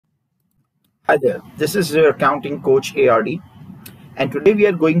Hi there, this is your accounting coach ARD, and today we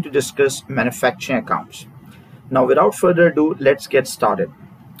are going to discuss manufacturing accounts. Now, without further ado, let's get started.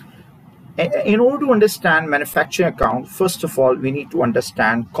 In order to understand manufacturing account, first of all, we need to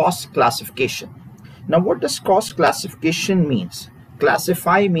understand cost classification. Now, what does cost classification means?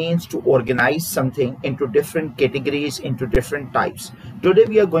 Classify means to organize something into different categories, into different types. Today,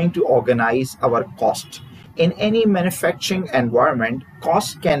 we are going to organize our cost. In any manufacturing environment,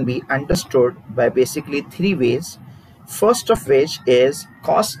 cost can be understood by basically three ways. First of which is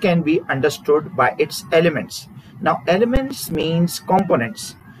cost can be understood by its elements. Now, elements means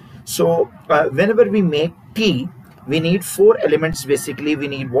components. So whenever we make tea, we need four elements basically. We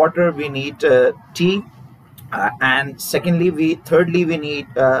need water, we need tea, and thirdly we need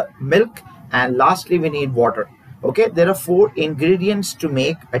milk, and lastly we need water. Okay, there are four ingredients to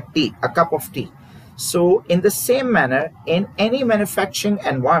make a cup of tea. So in the same manner, in any manufacturing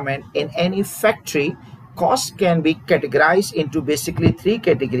environment, in any factory, cost can be categorized into basically three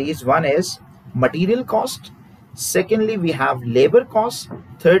categories. One is material cost, secondly we have labor cost,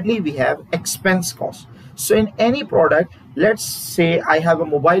 thirdly we have expense cost. So in any product, let's say I have a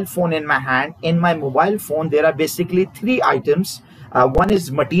mobile phone in my hand. In my mobile phone there are basically three items. One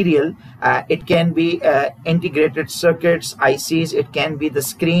is material. It can be integrated circuits, ICs, it can be the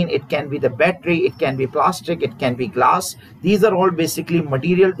screen, it can be the battery, it can be plastic, it can be glass. These are all basically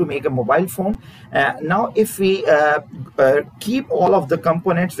material to make a mobile phone. Now if we keep all of the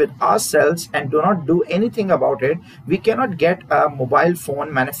components with ourselves and do not do anything about it, we cannot get a mobile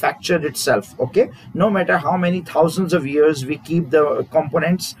phone manufactured itself. Okay, no matter how many thousands of years we keep the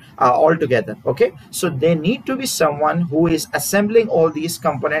components all together. Okay, so there need to be someone who is assembling all these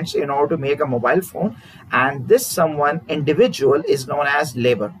components in order to make a mobile phone, and this someone individual is known as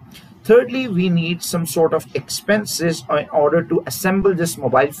labor. Thirdly, we need some sort of expenses in order to assemble this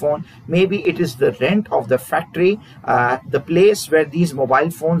mobile phone. Maybe it is the rent of the factory, the place where these mobile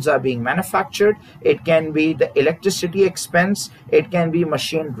phones are being manufactured. It can be the electricity expense, it can be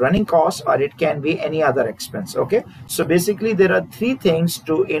machine running costs, or it can be any other expense. Okay, so basically there are three things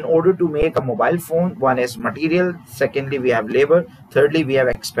in order to make a mobile phone. One is material, secondly we have labor, thirdly we have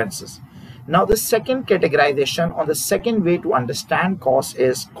expenses. Now the second categorization, or the second way to understand cost,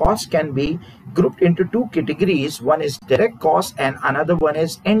 is cost can be grouped into two categories. One is direct cost and another one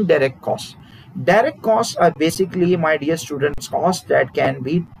is indirect cost. Direct costs are basically, my dear students, costs that can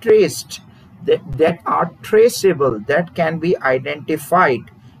be traced, that are traceable, that can be identified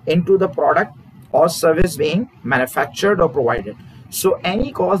into the product or service being manufactured or provided. So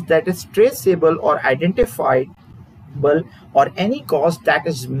any cost that is traceable or identifiable, or any cost that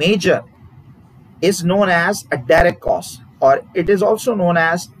is major, is known as a direct cost, or it is also known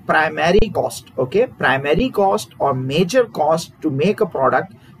as primary cost. Okay, primary cost or major cost to make a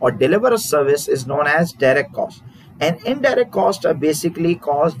product or deliver a service is known as direct cost. And indirect costs are basically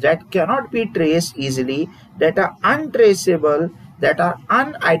costs that cannot be traced easily, that are untraceable, that are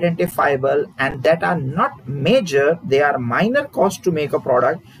unidentifiable, and that are not major. They are minor costs to make a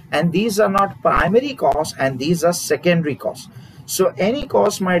product, and these are not primary costs, and these are secondary costs. So any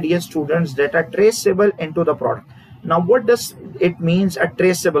cost, my dear students, that are traceable into the product. Now what does it means, a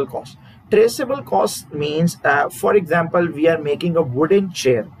traceable cost? Traceable cost means, for example, we are making a wooden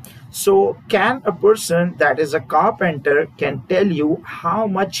chair. So can a person that is a carpenter can tell you how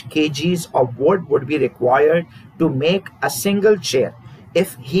much kgs of wood would be required to make a single chair?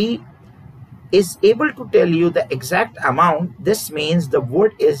 If he is able to tell you the exact amount, this means the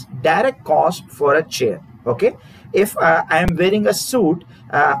wood is direct cost for a chair. Okay, if I am wearing a suit,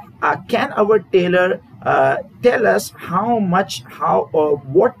 can our tailor tell us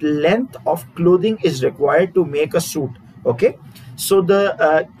what length of clothing is required to make a suit? Okay, so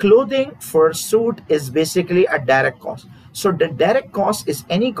the clothing for suit is basically a direct cost. So the direct cost is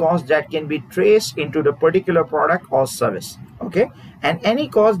any cost that can be traced into the particular product or service. Okay, and any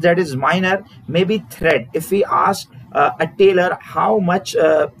cost that is minor, maybe thread. If we ask a tailor how much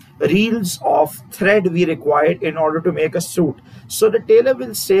reels of thread we required in order to make a suit, so the tailor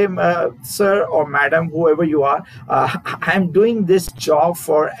will say, sir or madam, whoever you are, I'm doing this job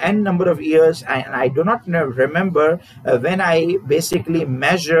for n number of years, and I do not remember when I basically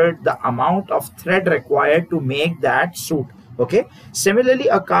measured the amount of thread required to make that suit. Okay, similarly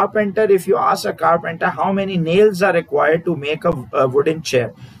a carpenter, if you ask a carpenter how many nails are required to make a wooden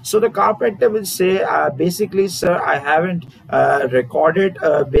chair, so the carpenter will say, basically sir, I haven't recorded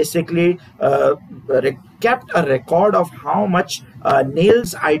kept a record of how much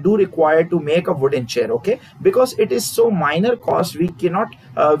nails I do require to make a wooden chair. Okay, because it is so minor cost, we cannot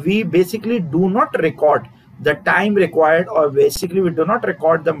we basically do not record the time required, or basically we do not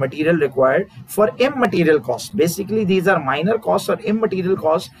record the material required for immaterial costs. Basically these are minor costs or immaterial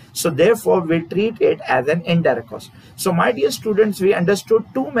costs, so therefore we treat it as an indirect cost. So my dear students, we understood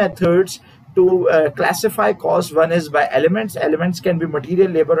two methods to classify costs. One is by elements. Elements can be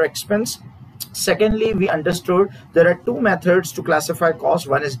material, labor, or expense. Secondly, we understood there are two methods to classify costs.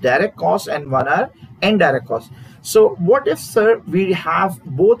 One is direct costs and one are indirect costs. So what if, sir, we have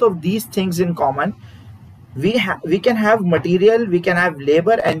both of these things in common? We can have material, we can have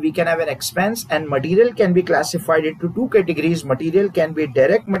labor, and we can have an expense. And material can be classified into two categories. Material can be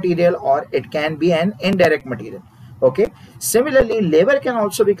direct material or it can be an indirect material. Okay, similarly labor can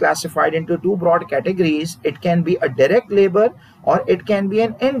also be classified into two broad categories. It can be a direct labor or it can be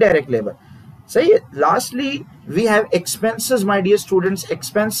an indirect labor. So lastly, we have expenses, my dear students.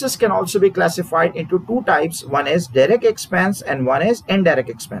 Expenses can also be classified into two types. One is direct expense and one is indirect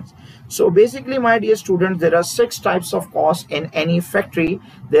expense. So basically, my dear students, there are 6 types of costs in any factory.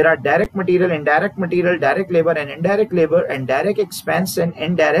 There are direct material, direct labor and indirect labor, and direct expense and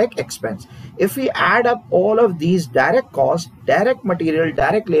indirect expense. If we add up all of these direct costs, direct material,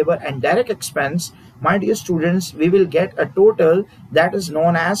 direct labor and direct expense, my dear students, we will get a total that is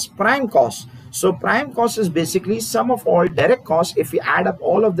known as prime cost. So prime cost is basically sum of all direct costs. If we add up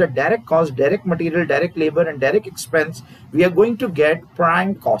all of the direct costs, direct material, direct labor and direct expense, we are going to get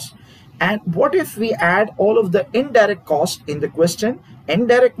prime cost. And what if we add all of the indirect costs in the question?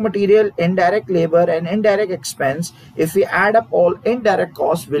 Indirect material, indirect labor and indirect expense. If we add up all indirect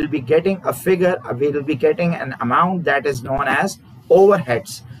costs, we'll be getting a figure, we'll be getting an amount that is known as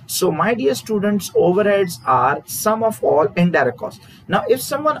overheads. So my dear students, overheads are sum of all indirect costs. Now, if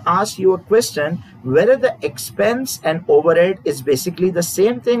someone asks you a question whether the expense and overhead is basically the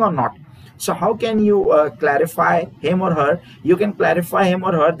same thing or not, so how can you clarify him or her? You can clarify him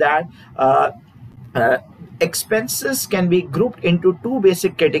or her that expenses can be grouped into two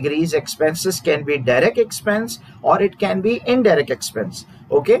basic categories. Expenses can be direct expense or it can be indirect expense.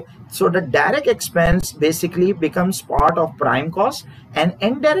 Okay, so the direct expense basically becomes part of prime cost, and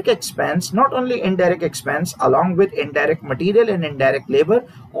indirect expense, not only indirect expense, along with indirect material and indirect labor,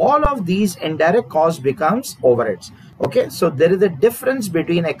 all of these indirect costs becomes overheads. Okay, so there is a difference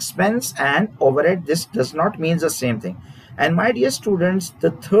between expense and overhead. This does not mean the same thing. And my dear students,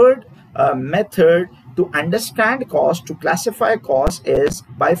 the third method to understand cost, to classify cost, is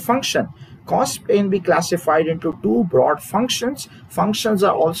by function. Costs can be classified into two broad functions. Functions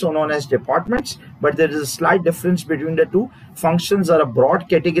are also known as departments, but there is a slight difference between the two. Functions are a broad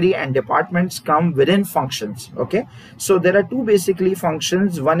category and departments come within functions. Okay, so there are two basically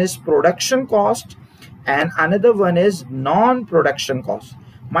functions. One is production cost and another one is non-production cost.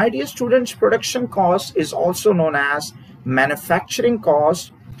 My dear students, production cost is also known as manufacturing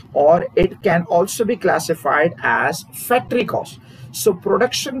cost, or it can also be classified as factory cost. So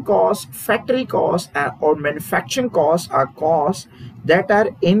production costs, factory costs or manufacturing costs are costs that are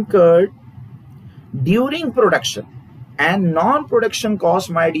incurred during production, and non-production costs,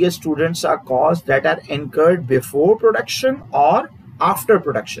 my dear students, are costs that are incurred before production or after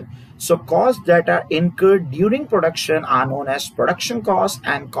production. So costs that are incurred during production are known as production costs,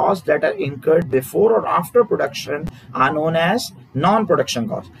 and costs that are incurred before or after production are known as non-production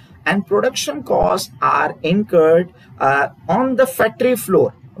costs. And production costs are incurred on the factory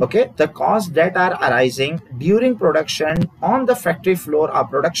floor. Okay, the costs that are arising during production on the factory floor are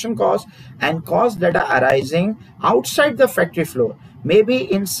production costs, and costs that are arising outside the factory floor,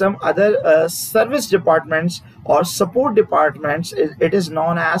 maybe in some other service departments or support departments, it is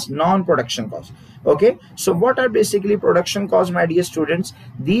known as non-production costs. Okay, so what are basically production costs, my dear students?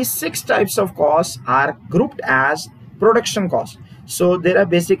 These 6 types of costs are grouped as production costs. So there are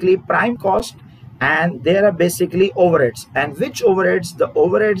basically prime cost and there are basically overheads. And which overheads? The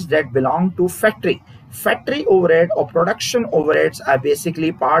overheads that belong to factory. Factory overhead or production overheads are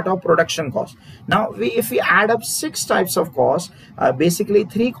basically part of production cost. Now, if we add up 6 types of costs, basically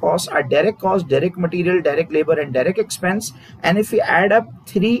 3 costs are direct cost, direct material, direct labor and direct expense. And if we add up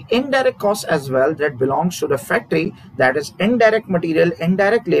 3 indirect costs as well that belongs to the factory, that is indirect material,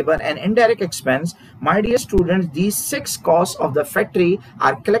 indirect labor and indirect expense, my dear students, these 6 costs of the factory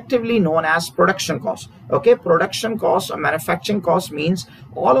are collectively known as production costs. Okay, production costs or manufacturing costs means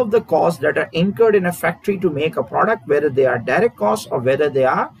all of the costs that are incurred in a factory to make a product, whether they are direct costs or whether they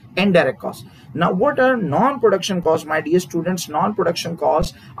are indirect costs. Now, what are non-production costs, my dear students? Non-production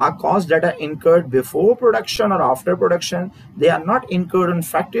costs are costs that are incurred before production or after production. They are not incurred on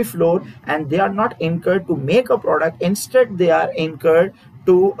factory floor and they are not incurred to make a product. Instead, they are incurred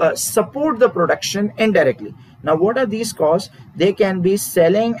to support the production indirectly. Now, what are these costs? They can be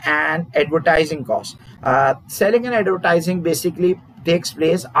selling and advertising costs. Selling and advertising basically takes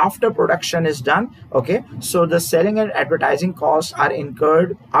place after production is done. Okay, so the selling and advertising costs are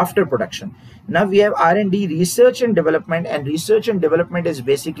incurred after production. Now we have R&D, research and development, and research and development is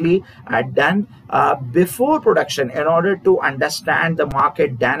basically done before production in order to understand the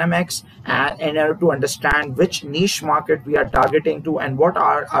market dynamics and in order to understand which niche market we are targeting to and what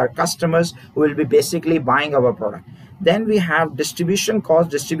are our customers who will be basically buying our product. Then we have distribution cost.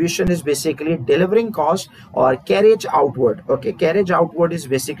 Distribution is basically delivering cost or carriage outward. Okay, carriage outward is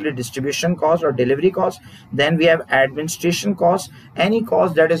basically distribution cost or delivery cost. Then we have administration cost. Any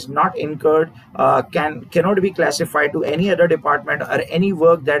cost that is not incurred cannot be classified to any other department, or any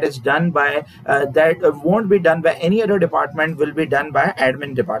work that is done by that won't be done by any other department will be done by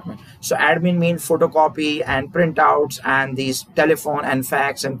admin department. So admin means photocopy and printouts and these telephone and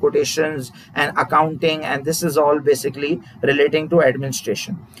fax and quotations and accounting, and this is all basically relating to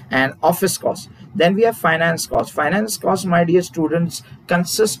administration and office costs. Then we have finance costs. Finance costs, my dear students,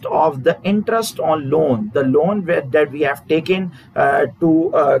 consist of the interest on loan, the loan that we have taken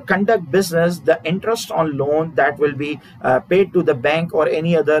to conduct business. The interest on loan that will be paid to the bank or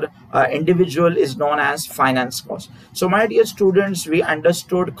any other individual is known as finance cost. So my dear students, we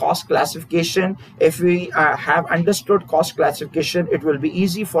understood cost classification. If we have understood cost classification, it will be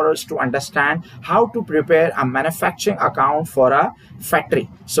easy for us to understand how to prepare a manufacturing account for a factory.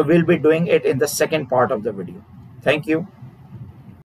 So we'll be doing it in the second part of the video. Thank you.